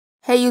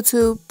Hey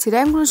YouTube, today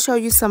I'm going to show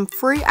you some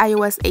free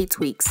iOS 8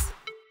 tweaks.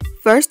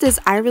 First is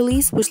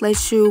iRelease, which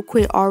lets you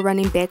quit all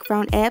running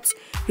background apps.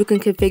 You can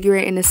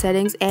configure it in the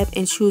settings app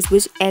and choose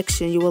which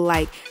action you would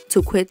like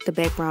to quit the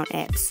background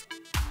apps.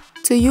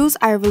 To use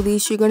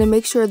iRelease, you're going to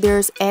make sure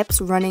there's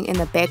apps running in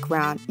the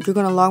background. You're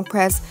going to long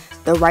press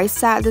the right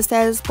side of the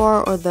status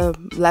bar or the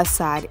left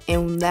side,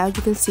 and now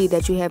you can see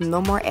that you have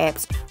no more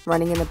apps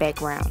running in the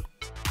background.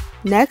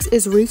 Next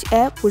is Reach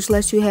app, which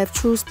lets you have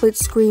true split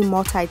screen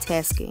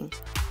multitasking.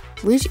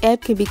 Reach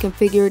app can be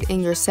configured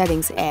in your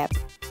settings app.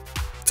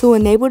 To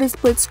enable the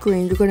split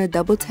screen, you're going to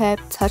double tap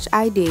Touch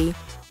ID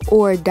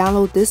or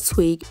download this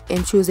tweak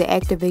and choose the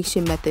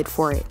activation method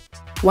for it.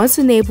 Once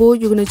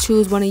enabled, you're going to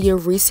choose one of your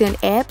recent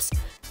apps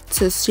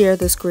to share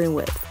the screen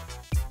with.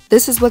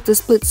 This is what the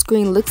split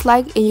screen looks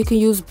like, and you can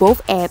use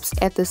both apps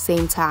at the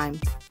same time.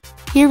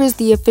 Here is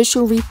the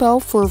official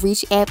repo for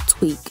Reach app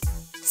tweak.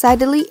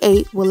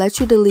 Cydelete8 will let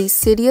you delete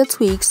Cydia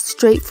tweaks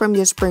straight from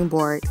your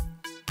springboard.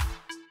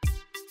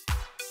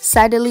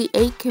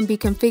 Cydelete8 can be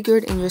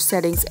configured in your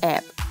settings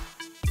app.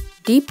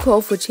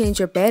 Deepcove will change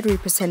your battery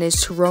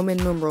percentage to Roman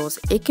numerals.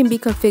 It can be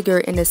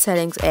configured in the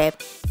settings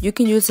app. You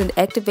can use an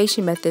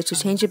activation method to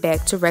change it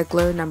back to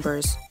regular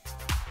numbers.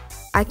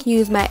 I can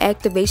use my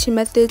activation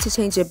method to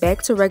change it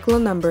back to regular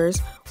numbers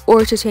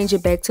or to change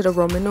it back to the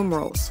Roman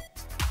numerals.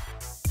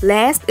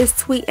 Last is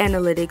Tweet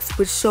Analytics,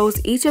 which shows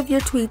each of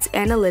your tweets'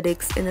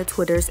 analytics in the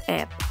Twitter's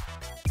app.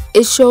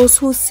 It shows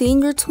who's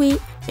seen your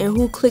tweet and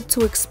who clicked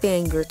to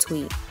expand your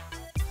tweet.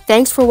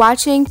 Thanks for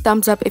watching.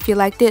 Thumbs up if you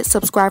liked it,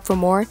 subscribe for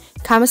more,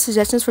 comment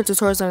suggestions for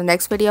tutorials on the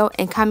next video,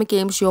 and comment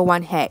games you'll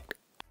want hacked.